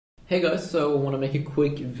Hey guys, so I want to make a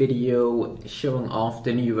quick video showing off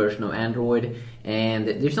the new version of Android, and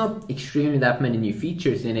there's not extremely that many new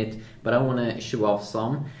features in it, but I want to show off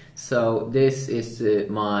some. So this is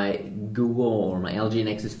my Google or my LG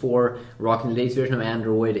Nexus 4 rocking the latest version of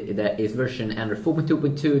Android. That is version Android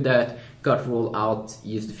 4.2.2 that got rolled out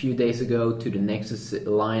just a few days ago to the Nexus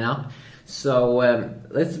lineup. So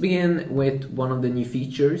let's begin with one of the new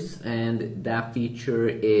features, and that feature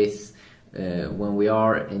is when we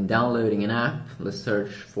are in downloading an app. Let's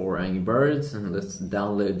search for Angry Birds and let's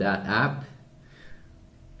download that app.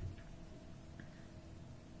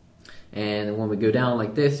 And when we go down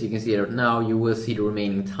like this, you can see that now you will see the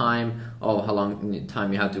remaining time of how long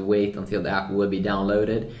time you have to wait until the app will be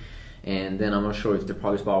downloaded. And then I'm not sure if the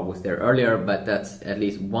progress bar was there earlier, but that's at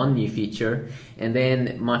least one new feature. And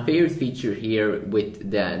then my favorite feature here with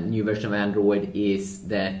the new version of Android is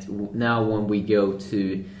that now when we go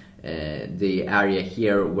to the area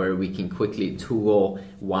here where we can quickly toggle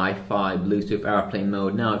Wi-Fi, Bluetooth, airplane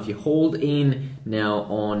mode. Now if you hold in now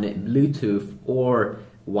on Bluetooth or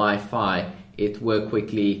Wi-Fi, it will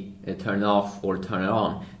quickly turn off or turn it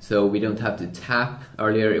on. So we don't have to tap.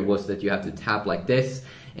 Earlier it was that you have to tap like this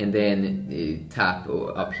and then tap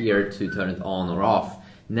up here to turn it on or off.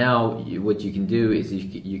 Now what you can do is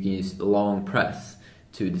you can use long press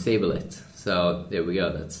to disable it. So there we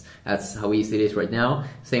go, that's how easy it is right now.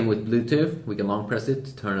 Same with Bluetooth, we can long press it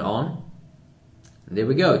to turn it on. And there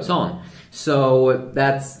we go, it's on. So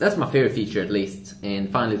that's my favorite feature at least.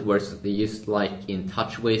 And finally it works just like in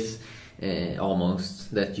TouchWiz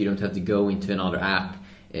almost, that you don't have to go into another app.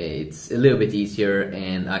 It's a little bit easier,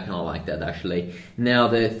 and I kind of like that actually. Now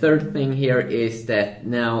the third thing here is that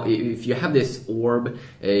now if you have this orb,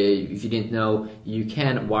 if you didn't know, you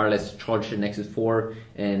can wireless charge the Nexus 4,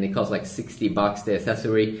 and it costs like $60 the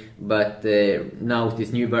accessory. But now with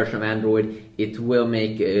this new version of Android, it will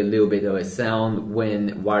make a little bit of a sound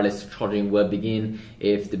when wireless charging will begin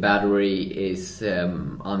if the battery is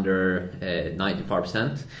under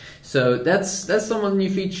 95%. So that's some of the new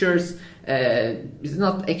features. It's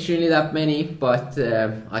not actually that many, but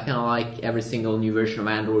I kind of like every single new version of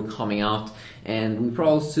Android coming out, and we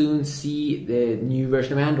probably soon see the new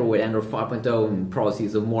version of Android 5.0, and probably see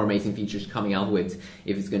some more amazing features coming out with,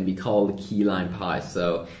 if it's going to be called Keyline Pie.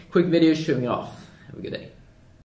 So quick video showing it off. Have a good day.